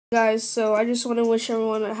Guys, so I just want to wish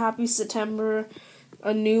everyone a happy September,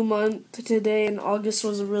 a new month today, and August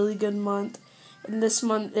was a really good month. And this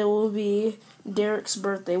month it will be Derek's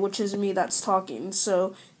birthday, which is me that's talking.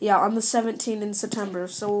 So yeah, on the 17th in September.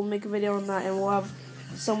 So we'll make a video on that, and we'll have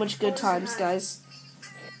so much good times, guys.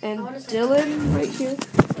 And Dylan, right here.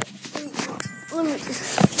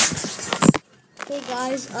 Hey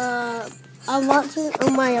guys, I'm watching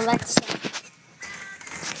on my Alexa.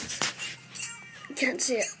 You can't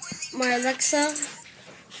see it. My Alexa, I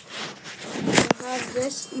have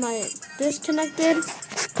this connected,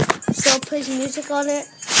 so it plays music on it.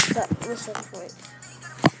 But listen, wait.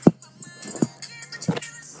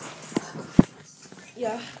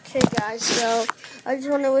 Yeah. Okay guys, so I just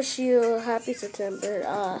want to wish you a happy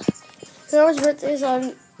September. Whoever's birthday is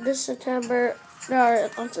on this September, or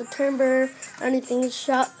on September, anything,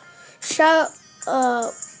 tell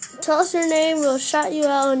us your name, we'll shout you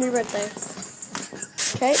out on your birthday.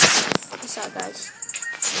 Okay? Peace out, guys.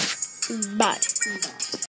 Bye.